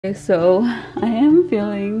Okay, so I am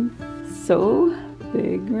feeling so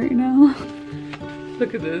big right now.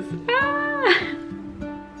 Look at this. Ah!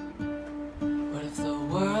 What if the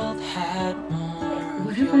world had more?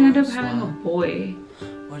 What if I end up having a boy?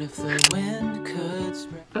 What if the wind could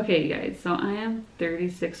spread? Okay, you guys, so I am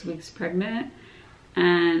 36 weeks pregnant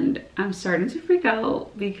and I'm starting to freak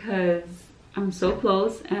out because I'm so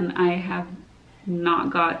close and I have not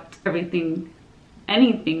got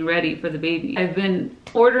anything ready for the baby. I've been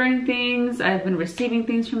ordering things, I've been receiving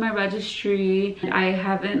things from my registry. I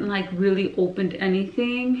haven't like really opened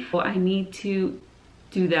anything. So I need to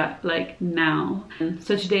do that like now. And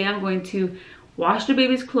so today I'm going to wash the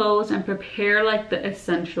baby's clothes and prepare like the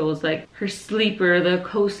essentials, like her sleeper, the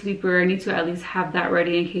co-sleeper. I need to at least have that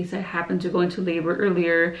ready in case I happen to go into labor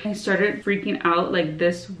earlier. I started freaking out like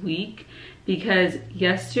this week because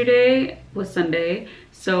yesterday was Sunday,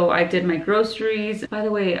 so I did my groceries. By the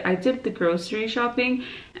way, I did the grocery shopping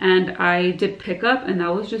and I did pickup, and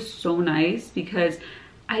that was just so nice because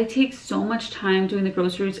I take so much time doing the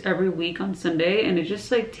groceries every week on Sunday, and it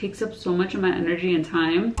just like takes up so much of my energy and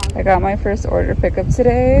time. I got my first order pickup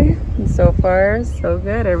today, and so far so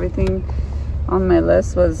good. Everything on my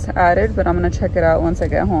list was added, but I'm gonna check it out once I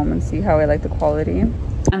get home and see how I like the quality.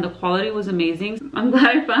 And the quality was amazing. I'm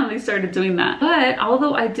glad I finally started doing that. But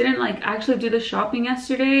although I didn't like actually do the shopping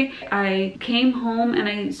yesterday, I came home and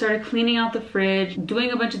I started cleaning out the fridge,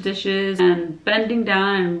 doing a bunch of dishes and bending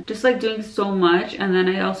down and just like doing so much. And then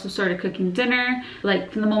I also started cooking dinner.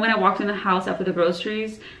 Like from the moment I walked in the house after the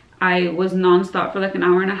groceries, I was nonstop for like an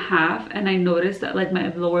hour and a half, and I noticed that like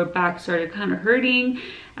my lower back started kind of hurting.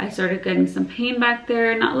 I started getting some pain back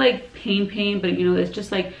there, not like pain, but you know, it's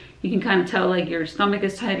just like you can kind of tell like your stomach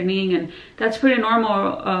is tightening, and that's pretty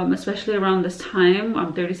normal, especially around this time.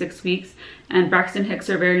 I'm 36 weeks and Braxton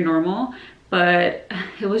Hicks are very normal, but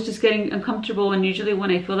it was just getting uncomfortable. And usually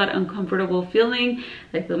when I feel that uncomfortable feeling,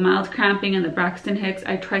 like the mild cramping and the Braxton Hicks,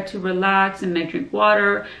 I try to relax and I drink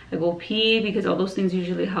water, I go pee, because all those things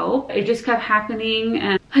usually help. It just kept happening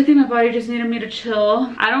and I think my body just needed me to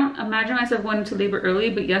chill. I don't imagine myself going into labor early,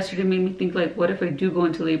 but yesterday made me think like, what if I do go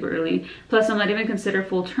into labor early? Plus I'm not even considered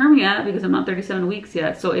full term yet because I'm not 37 weeks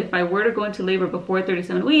yet. So if I were to go into labor before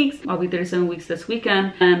 37 weeks, I'll be 37 weeks this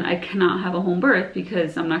weekend, and I cannot have a home birth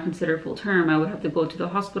because I'm not considered full term. I would have to go to the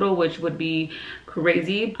hospital, which would be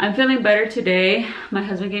crazy. I'm feeling better today. My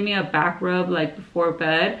husband gave me a back rub like before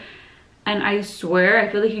bed, and I swear I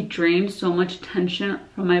feel like he drained so much tension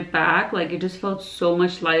from my back. Like it just felt so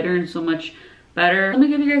much lighter and so much better. Let me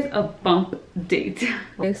give you guys a bump date.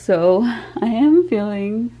 Okay, so I am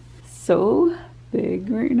feeling so big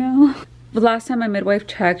right now. The last time my midwife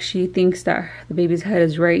checked, she thinks that the baby's head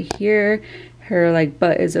is right here, her like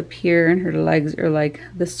butt is up here, and her legs are like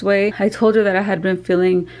this way. I told her that I had been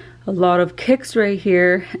feeling a lot of kicks right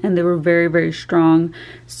here and they were very strong.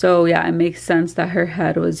 So yeah, it makes sense that her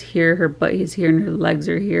head was here, her butt is here, and her legs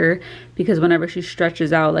are here, because whenever she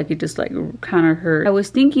stretches out, like it just like kind of hurt. I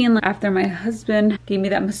was thinking like, after my husband gave me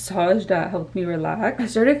that massage that helped me relax, I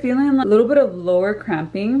started feeling like a little bit of lower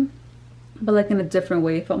cramping, but like in a different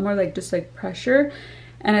way. It felt more like just like pressure,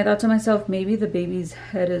 and I thought to myself, maybe the baby's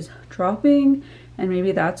head is dropping and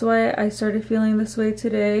maybe that's why I started feeling this way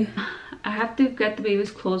today. I have to get the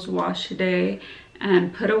baby's clothes washed today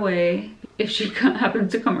and put away. If she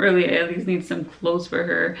happens to come early, I at least need some clothes for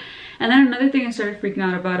her. And then another thing I started freaking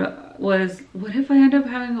out about was, what if I end up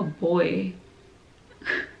having a boy?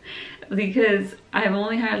 Because I've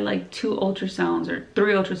only had like 2 ultrasounds or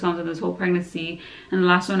 3 ultrasounds in this whole pregnancy, and the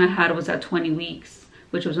last one I had was at 20 weeks,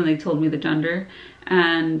 which was when they told me the gender.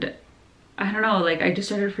 And I don't know, like I just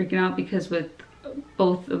started freaking out because with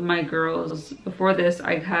both of my girls before this,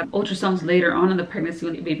 I had ultrasounds later on in the pregnancy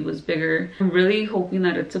when the baby was bigger. I'm really hoping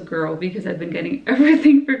that it's a girl because I've been getting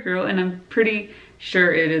everything for girl, and I'm pretty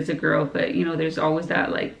sure it is a girl, but you know, there's always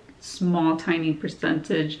that like small tiny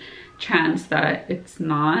percentage chance that it's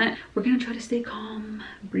not. We're gonna try to stay calm,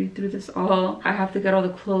 breathe through this all. I have to get all the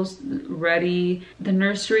clothes ready. The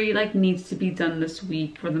nursery like needs to be done this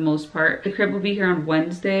week for the most part. The crib will be here on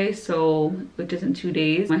Wednesday, so which is in 2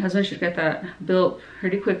 days. My husband should get that built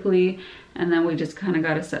pretty quickly, and then we just kind of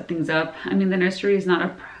got to set things up. I mean, the nursery is not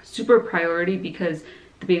a super priority because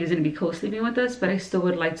the baby's gonna be co-sleeping with us, but I still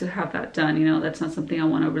would like to have that done. You know, that's not something I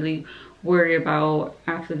want to really worry about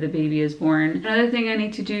after the baby is born. Another thing I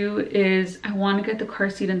need to do is I want to get the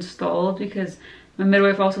car seat installed, because my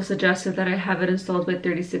midwife also suggested that I have it installed by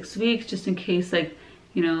 36 weeks just in case, like,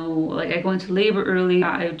 you know, like I go into labor early.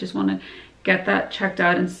 I just want to get that checked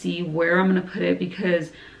out and see where I'm going to put it,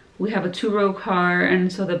 because we have a 2-row car,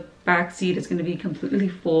 and so the back seat is going to be completely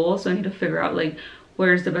full, so I need to figure out like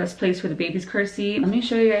where's the best place for the baby's car seat. Let me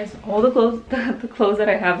show you guys all the clothes, the clothes that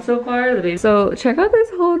I have so far. So check out this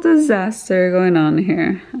whole disaster going on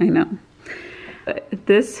here. I know.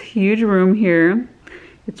 This huge room here,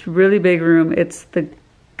 it's a really big room. It's the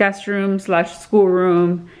guest room slash school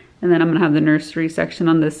room, and then I'm gonna have the nursery section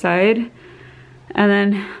on this side. And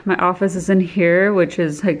then my office is in here, which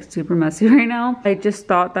is like super messy right now. I just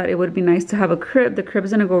thought that it would be nice to have a crib. The crib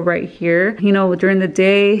is gonna go right here. You know, during the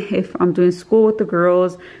day, if I'm doing school with the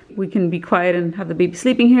girls, we can be quiet and have the baby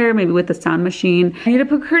sleeping here, maybe with the sound machine. I need to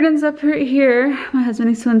put curtains up right here. My husband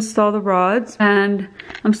needs to install the rods. And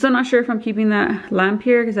I'm still not sure if I'm keeping that lamp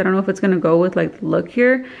here because I don't know if it's gonna go with like the look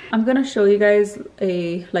here. I'm gonna show you guys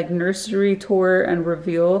a like nursery tour and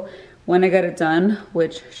reveal when I get it done,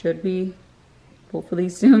 which should be hopefully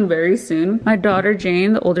soon, very soon. My daughter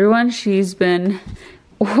Jane, the older one, she's been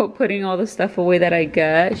putting all the stuff away that I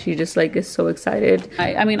get. She just like is so excited.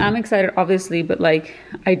 I mean, I'm excited obviously, but like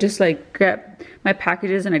I just like get my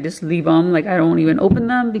packages and I just leave them. Like I don't even open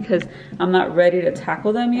them because I'm not ready to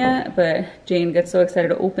tackle them yet. But Jane gets so excited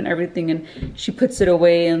to open everything and she puts it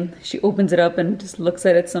away and she opens it up and just looks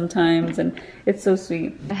at it sometimes, and it's so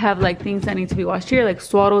sweet. I have like things that need to be washed here, like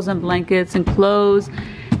swaddles and blankets and clothes.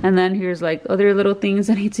 And then here's like other little things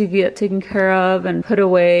that need to get taken care of and put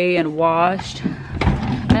away and washed.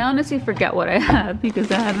 I honestly forget what I have because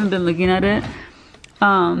I haven't been looking at it.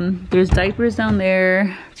 There's diapers down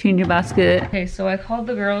there, changing basket. Okay, so I called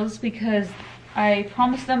the girls because I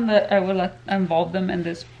promised them that I would involve them in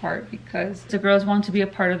this part because the girls want to be a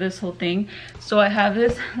part of this whole thing. So I have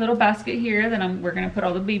this little basket here that we're gonna put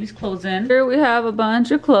all the baby's clothes in. Here we have a bunch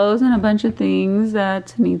of clothes and a bunch of things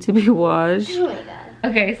that need to be washed. Oh my God.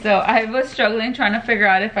 Okay, so I was struggling trying to figure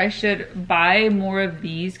out if I should buy more of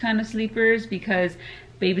these kind of sleepers because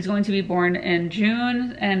baby's going to be born in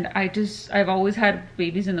June, and I've always had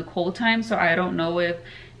babies in the cold time, so I don't know if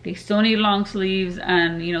they still need long sleeves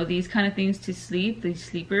and you know these kind of things to sleep, these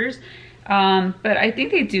sleepers. But I think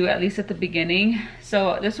they do, at least at the beginning.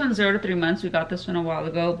 So this one's 0 to 3 months. We got this one a while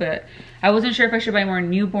ago, but I wasn't sure if I should buy more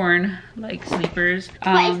newborn like sleepers.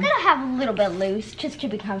 But it's gonna have a little bit loose just to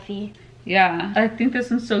be comfy. Yeah, I think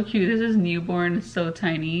this one's so cute. This is newborn, it's so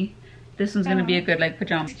tiny. This one's gonna be a good like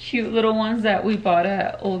pajama. These cute little ones that we bought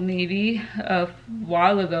at Old Navy a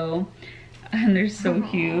while ago, and they're so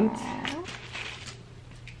cute.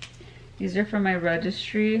 These are from my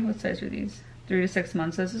registry. What size are these? 3 to 6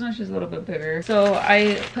 months. This one's just a little bit bigger. So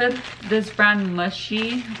I put this brand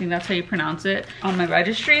Mushy, I think that's how you pronounce it, on my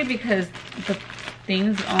registry because the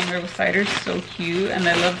things on their site are so cute, and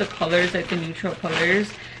I love the colors, like the neutral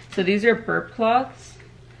colors. So these are burp cloths.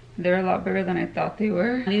 They're a lot bigger than I thought they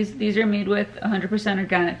were. These are made with 100%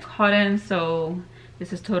 organic cotton, so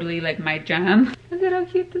this is totally like my jam. Look at how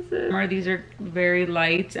cute this is. These are very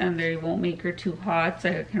light and they won't make her too hot, so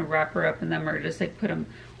I can wrap her up in them or just like put them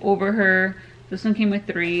over her. This one came with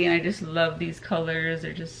 3, and I just love these colors.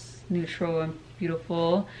 They're just neutral and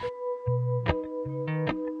beautiful.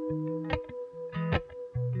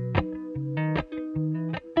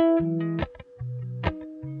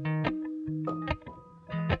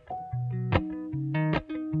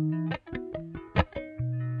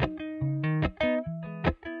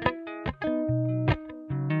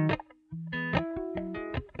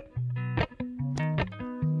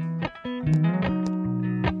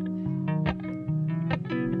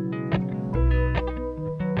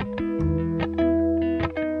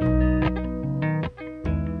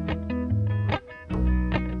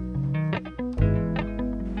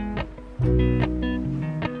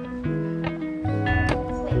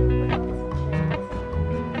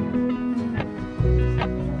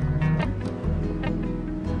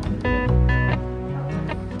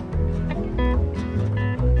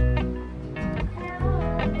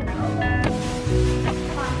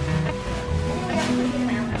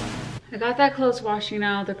 Got that clothes washing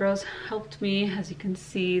now. The girls helped me. As you can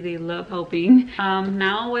see, they love helping.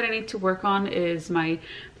 Now what I need to work on is my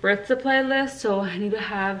birth supply list. So I need to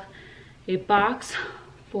have a box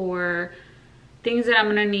for things that I'm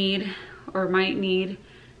gonna need or might need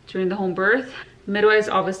during the home birth. Midwives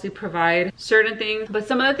obviously provide certain things, but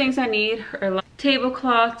some of the things I need are like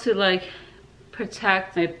tablecloth to like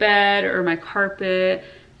protect my bed or my carpet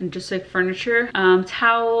and just like furniture,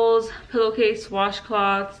 towels, pillowcase,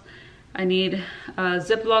 washcloths. I need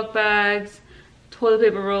Ziploc bags, toilet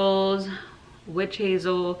paper rolls, witch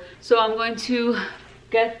hazel. So I'm going to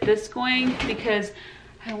get this going because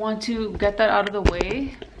I want to get that out of the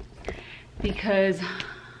way because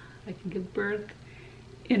I can give birth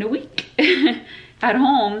in a week at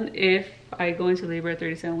home if I go into labor at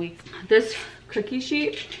 37 weeks. This cookie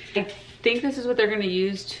sheet, I think this is what they're gonna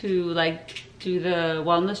use to like do the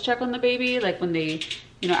wellness check on the baby, like when they,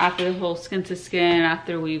 you know, after the whole skin to skin,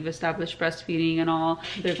 after we've established breastfeeding and all,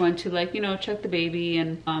 they're going to, like, you know, check the baby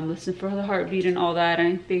and listen for the heartbeat and all that. And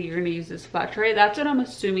I think you're gonna use this flat tray. That's what I'm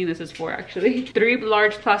assuming this is for, actually. 3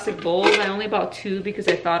 large plastic bowls. I only bought 2 because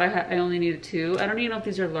I thought I only needed 2. I don't even know if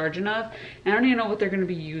these are large enough. I don't even know what they're gonna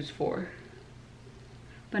be used for.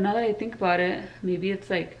 But now that I think about it, maybe it's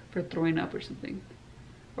like for throwing up or something.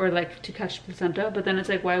 Or like to catch placenta, but then it's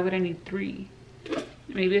like, why would I need 3?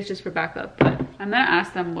 Maybe it's just for backup, but I'm gonna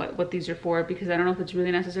ask them what these are for, because I don't know if it's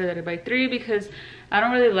really necessary that I buy 3, because I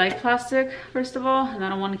don't really like plastic, first of all, and I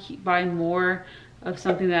don't want to keep buying more of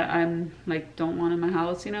something that I'm like don't want in my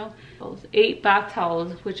house, you know. 8 bath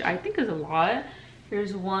towels, which I think is a lot.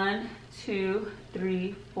 Here's 1, 2,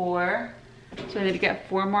 3, 4. So I need to get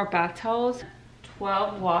 4 more bath towels.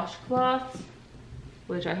 12 washcloths,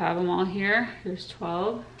 which I have them all here. Here's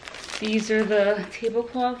 12. These are the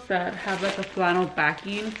tablecloths that have like a flannel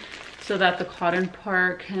backing so that the cotton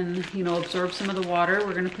part can, you know, absorb some of the water.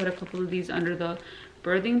 We're gonna put a couple of these under the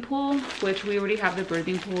birthing pool, which we already have the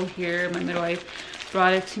birthing pool here. My midwife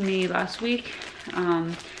brought it to me last week.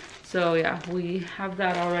 So yeah, we have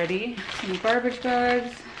that already. Some garbage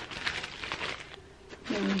bags.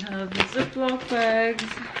 Then we have the Ziploc bags.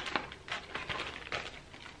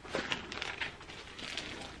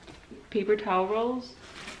 Paper towel rolls.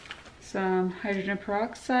 Some hydrogen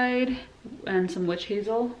peroxide and some witch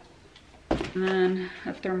hazel, and then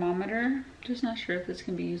a thermometer. Just not sure if this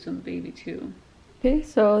can be used on the baby too. Okay,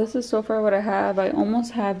 so this is so far what I have. I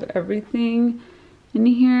almost have everything in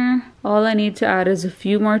here. All I need to add is a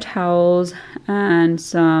few more towels and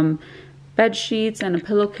some bed sheets and a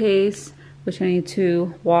pillowcase, which I need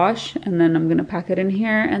to wash, and then I'm gonna pack it in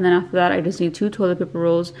here. And then after that, I just need 2 toilet paper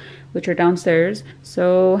rolls, which are downstairs.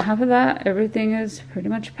 So after that, everything is pretty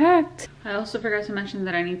much packed. I also forgot to mention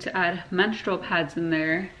that I need to add menstrual pads in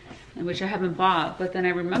there, which I haven't bought, but then I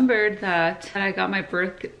remembered that I got my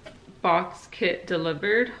birth box kit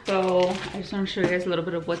delivered. So I just want to show you guys a little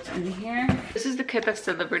bit of what's in here. This is the kit that's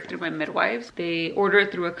delivered through my midwives. They order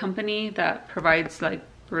it through a company that provides like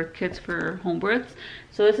birth kits for home births.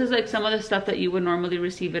 So this is like some of the stuff that you would normally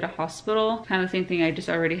receive at a hospital. Kind of the same thing, I just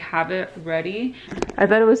already have it ready. I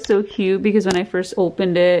thought it was so cute because when I first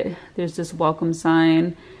opened it, there's this welcome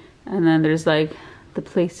sign, and then there's like the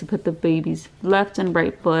place to put the baby's left and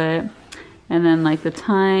right foot, and then like the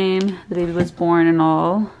time the baby was born and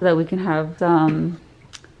all, so that we can have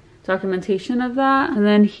documentation of that. And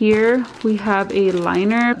then here we have a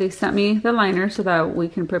liner. They sent me the liner so that we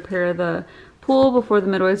can prepare the pool before the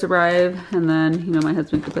midwives arrive, and then, you know, my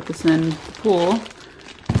husband could put this in the pool.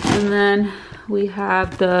 And then we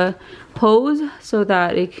have the hose so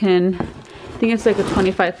that it can, I think it's like a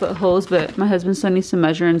 25-foot hose, but my husband still needs to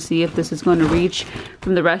measure and see if this is going to reach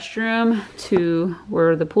from the restroom to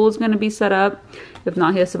where the pool is going to be set up. If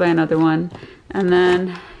not, he has to buy another one. And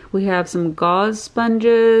then we have some gauze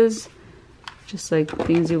sponges, just like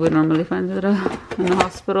things you would normally find at in the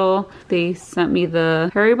hospital. They sent me the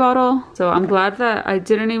Harry bottle. So I'm glad that I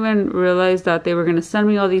didn't even realize that they were gonna send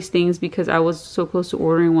me all these things because I was so close to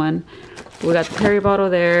ordering one. We got the Harry bottle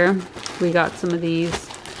there. We got some of these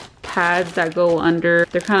pads that go under.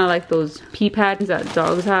 They're kind of like those pee pads that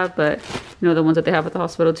dogs have, but you know, the ones that they have at the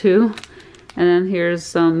hospital too. And then here's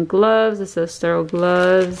some gloves. It says sterile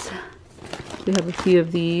gloves. We have a few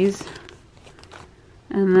of these.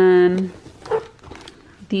 And then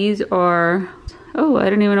these are, oh, I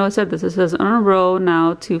didn't even know it said this. It says on a row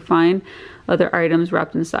now to find other items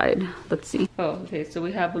wrapped inside. Let's see. Oh, okay, so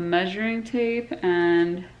we have a measuring tape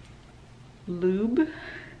and lube.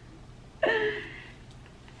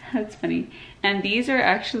 That's funny. And these are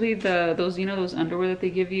actually those, you know, those underwear that they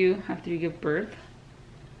give you after you give birth.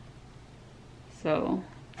 So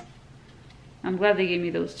I'm glad they gave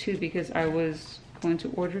me those too, because I was going to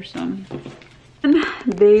order some.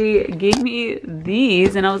 They gave me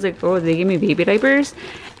these and I was like, oh, they gave me baby diapers.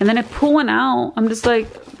 And then I pull one out. I'm just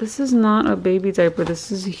like, this is not a baby diaper.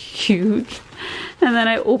 This is huge. And then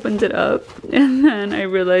I opened it up and then I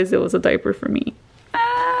realized it was a diaper for me.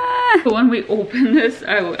 Ah! When we opened this,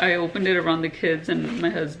 I opened it around the kids and my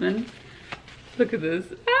husband. Look at this.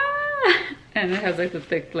 Ah! And it has like the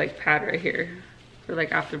thick like pad right here for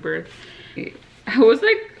like after birth. I was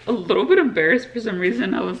like a little bit embarrassed for some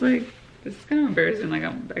reason. I was like, this is kind of embarrassing. Like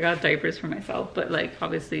I got diapers for myself, but like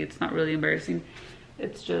obviously it's not really embarrassing.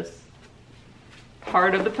 It's just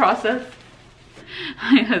part of the process.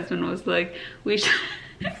 My husband was like, we should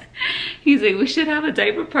he's like, we should have a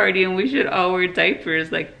diaper party and we should all wear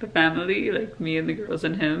diapers, like the family, like me and the girls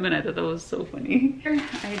and him. And I thought that was so funny.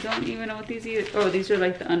 I don't even know what these are. Oh, these are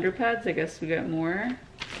like the underpads. I guess we got more.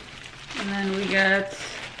 And then we got,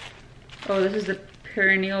 oh, this is the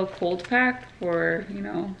perennial cold pack for, you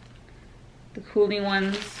know, the cooling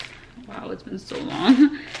ones. Wow, it's been so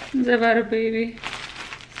long since I've had a baby.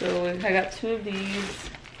 So I got 2 of these.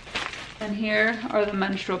 And here are the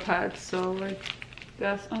menstrual pads. So like,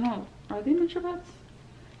 guess, oh no, are they menstrual pads?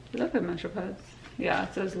 They look like menstrual pads. Yeah,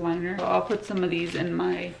 it says liner. So I'll put some of these in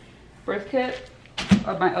my birth kit,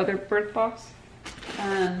 or my other birth box.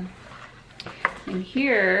 And in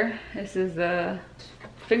here, this is the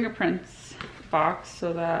fingerprints box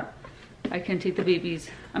so that I can take the baby's,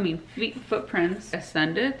 footprints,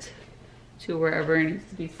 send it to wherever it needs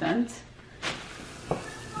to be sent.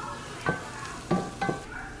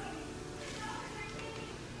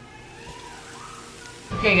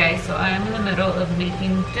 Okay guys, so I am in the middle of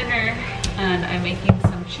making dinner, and I'm making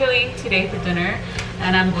some chili today for dinner,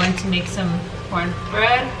 and I'm going to make some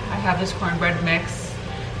cornbread. I have this cornbread mix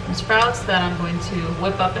from Sprouts that I'm going to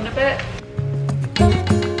whip up in a bit.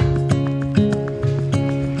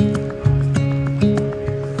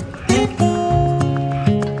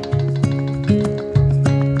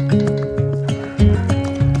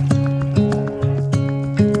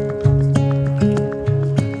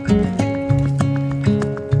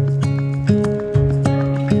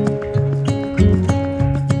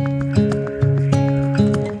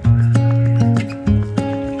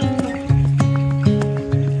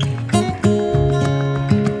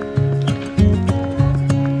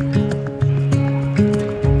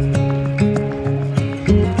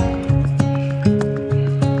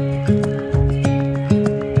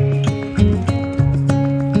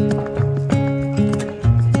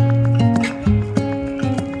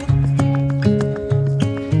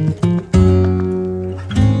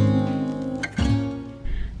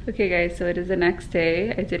 Okay guys, so it is the next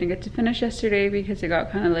day. I didn't get to finish yesterday because it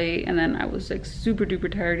got kind of late, and then I was like super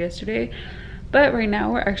duper tired yesterday. But right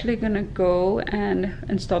now we're actually gonna go and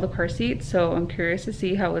install the car seat. So I'm curious to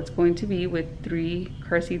see how it's going to be with 3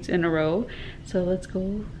 car seats in a row. So let's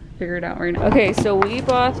go figure it out right now. Okay, so we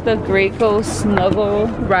bought the Graco Snuggle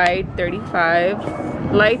Ride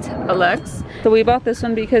 35 Lite Alex. So we bought this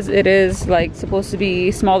one because it is like supposed to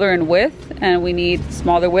be smaller in width, and we need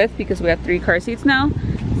smaller width because we have 3 car seats now.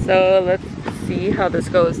 So let's see how this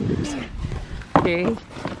goes. Okay.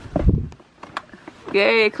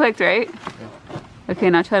 Yay, it clicked, right? Yeah. Okay,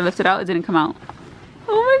 now try to lift it out. It didn't come out.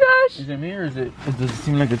 Oh my gosh. Is it me, or does it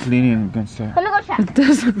seem like it's leaning against that? Let me go check. It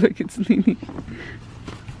does look like it's leaning.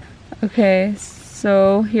 Okay,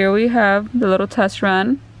 so here we have the little test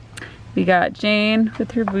run. We got Jane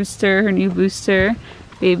with her booster, her new booster,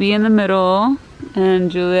 baby in the middle, and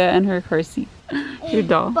Julia and her car seat. Your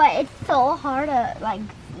doll. But it's so hard to like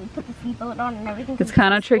put the seatbelt on and everything. It's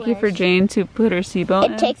kind of tricky for Jane to put her seatbelt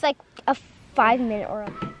in. It takes like a 5-minute or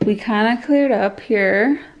a... We kind of cleared up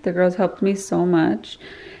here. The girls helped me so much.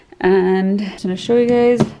 And I'm gonna show you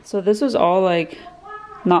guys. So this was all like,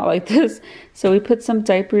 not like this. So we put some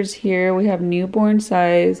diapers here. We have newborn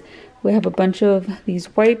size. We have a bunch of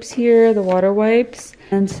these wipes here, the water wipes.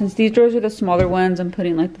 And since these drawers are the smaller ones, I'm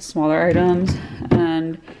putting like the smaller items.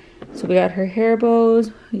 And so we got her hair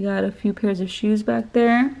bows. We got a few pairs of shoes back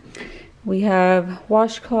there. We have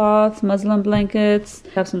washcloths, muslin blankets.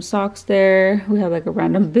 We have some socks there. We have like a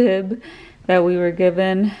random bib that we were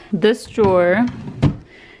given. This drawer,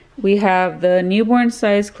 we have the newborn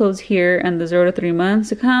size clothes here and the 0 to 3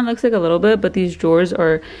 months. It kind of looks like a little bit, but these drawers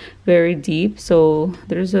are very deep. So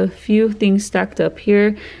there's a few things stacked up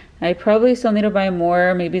here. I probably still need to buy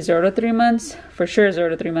more, maybe 0 to 3 months. For sure 0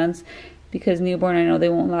 to 3 months. Because newborn, I know they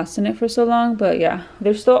won't last in it for so long, but yeah,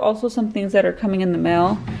 there's still also some things that are coming in the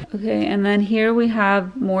mail. Okay, and then here we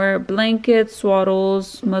have more blankets,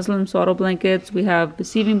 swaddles, muslin swaddle blankets. We have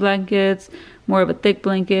receiving blankets, more of a thick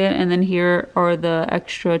blanket, and then here are the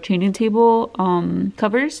extra changing table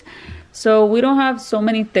covers. So we don't have so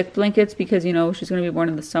many thick blankets because, you know, she's gonna be born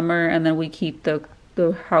in the summer, and then we keep the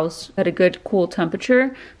house at a good cool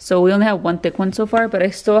temperature. So we only have 1 thick one so far, but I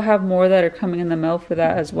still have more that are coming in the mail for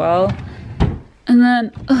that as well. And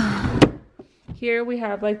then here we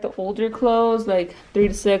have like the older clothes, like 3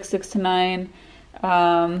 to 6, 6 to 9.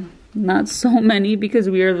 Not so many because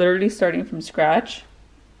we are literally starting from scratch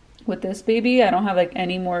with this baby. I don't have like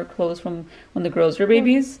any more clothes from when the girls were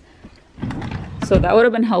babies. So that would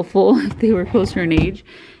have been helpful if they were closer in age.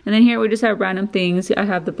 And then here we just have random things. I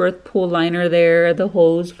have the birth pool liner there, the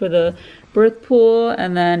hose for the birth pool,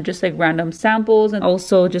 and then just like random samples, and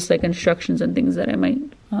also just like instructions and things that I might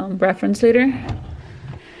reference later.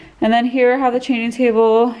 And then here I have the changing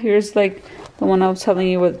table. Here's like the one I was telling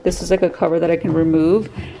you with, this is like a cover that I can remove.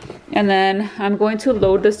 And then I'm going to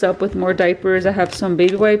load this up with more diapers. I have some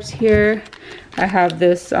baby wipes here. I have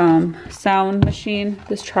this sound machine,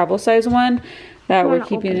 this travel size one that we're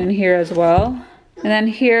keeping in here as well. And then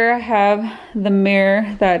here I have the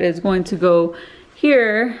mirror that is going to go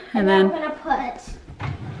here. And then I'm gonna put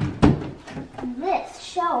this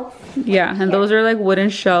shelf. Yeah, and those are like wooden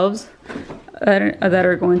shelves that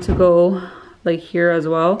are going to go like here as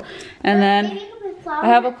well. And then I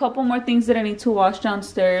have a couple more things that I need to wash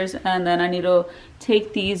downstairs, and then I need to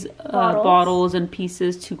take these bottles and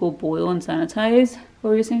pieces to go boil and sanitize.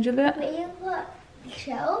 What were you saying, Juliet? Maybe put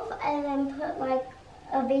shelf and then put like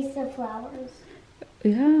a vase of flowers.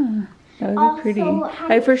 Yeah, that would be pretty.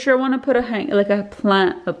 I for sure want to put a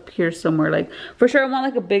plant up here somewhere. Like for sure I want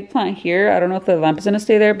like a big plant here. I don't know if the lamp is gonna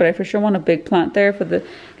stay there, but I for sure want a big plant there for the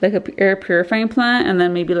like a air purifying plant, and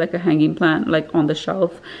then maybe like a hanging plant like on the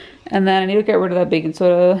shelf. And then I need to get rid of that baking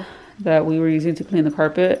soda that we were using to clean the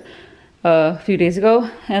carpet a few days ago.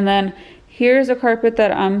 And then here's a carpet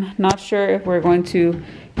that I'm not sure if we're going to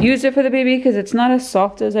use it for the baby because it's not as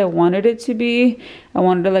soft as I wanted it to be. I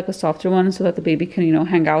wanted it like a softer one so that the baby can, you know,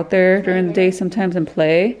 hang out there during the day sometimes and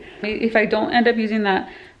play. If I don't end up using that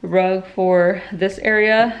rug for this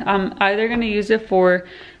area, I'm either going to use it for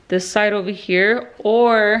this side over here,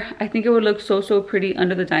 or I think it would look so pretty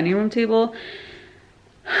under the dining room table.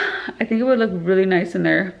 I think it would look really nice in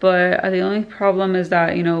there, but the only problem is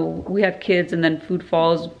that, you know, we have kids and then food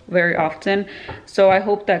falls very often, so I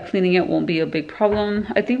hope that cleaning it won't be a big problem.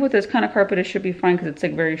 I think with this kind of carpet it should be fine because it's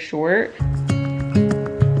like very short.